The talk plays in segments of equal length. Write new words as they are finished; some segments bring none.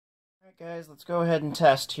Alright guys, let's go ahead and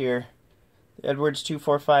test here. The Edwards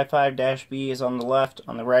 2455-B is on the left.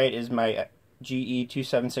 On the right is my GE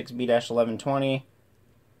 276B-1120.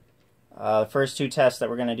 The first two tests that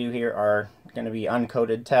we're going to do here are going to be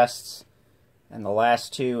uncoded tests. And the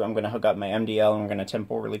last two, I'm going to hook up my MDL and we're going to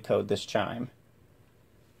temporally code this chime.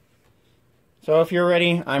 So if you're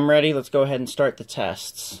ready, I'm ready. Let's go ahead and start the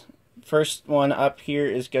tests. First one up here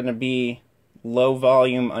is going to be low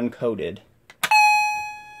volume uncoded.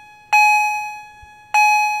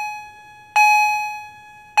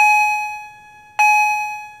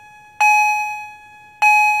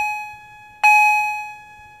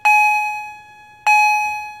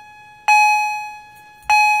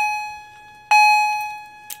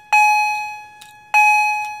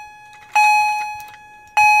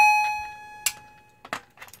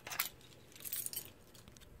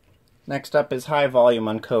 Next up is high volume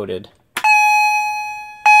uncoded.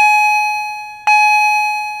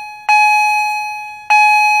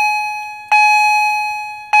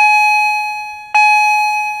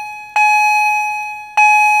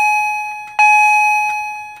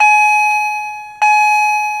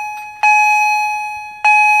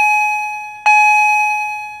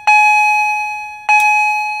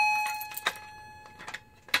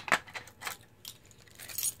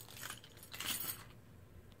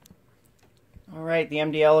 Alright, the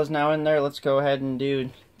MDL is now in there. Let's go ahead and do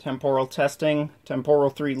temporal testing. Temporal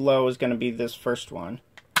 3 low is going to be this first one.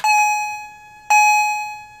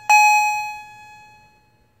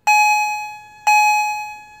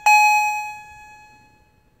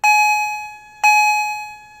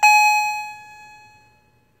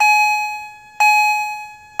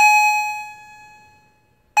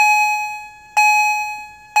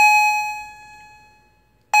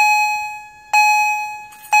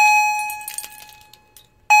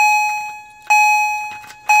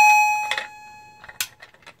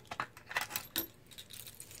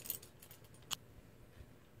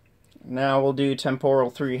 Now we'll do temporal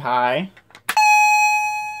 3 high.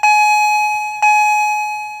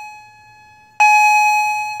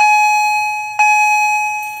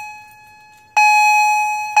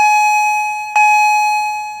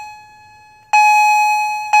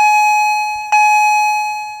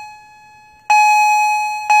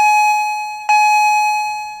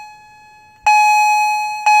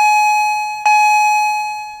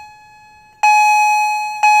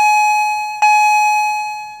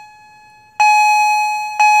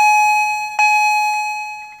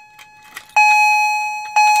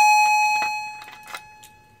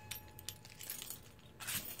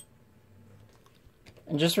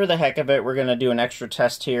 And just for the heck of it, we're going to do an extra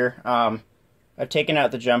test here. I've taken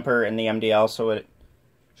out the jumper and the MDL, so it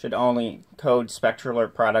should only code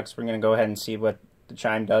SpectrAlert products. We're going to go ahead and see what the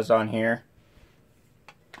chime does on here.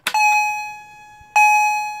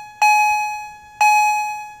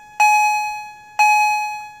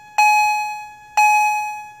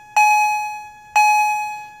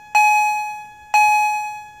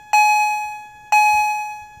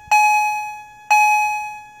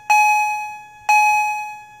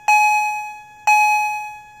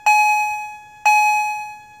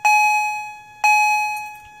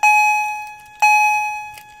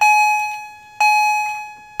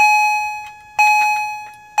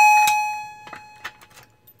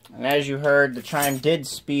 And as you heard, the chime did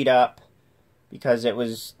speed up because it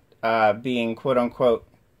was being quote-unquote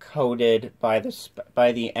coded by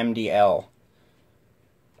the MDL.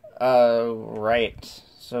 Right.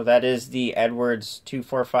 So that is the Edwards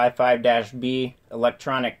 2455-B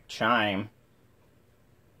electronic chime.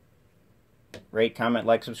 Rate, comment,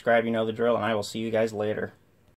 like, subscribe, you know the drill, and I will see you guys later.